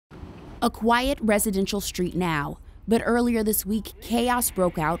A quiet residential street now, but earlier this week, chaos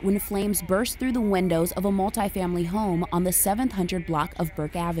broke out when flames burst through the windows of a multifamily home on the 700 block of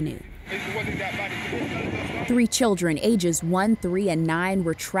Burke Avenue. 3 children, ages 1, 3, and 9,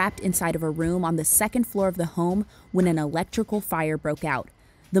 were trapped inside of a room on the second floor of the home when an electrical fire broke out.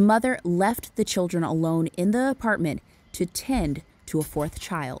 The mother left the children alone in the apartment to tend to a 4th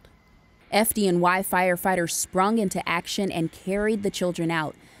child. FDNY firefighters sprung into action and carried the children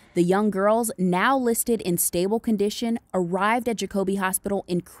out. The young girls, now listed in stable condition, arrived at Jacoby Hospital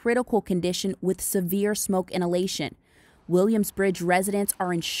in critical condition with severe smoke inhalation. Williamsbridge residents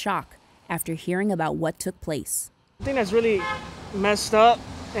are in shock after hearing about what took place. I think that's really messed up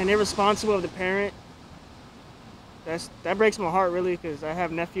and irresponsible of the parent. That breaks my heart, really, because I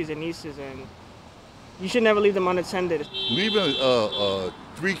have nephews and nieces, and you should never leave them unattended. Leaving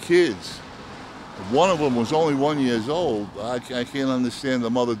 3 kids, one of them was only 1 year old. I can't understand the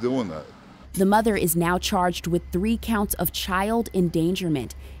mother doing that. The mother is now charged with 3 counts of child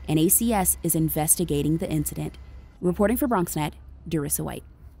endangerment, and ACS is investigating the incident. Reporting for BronxNet, Dorissa White.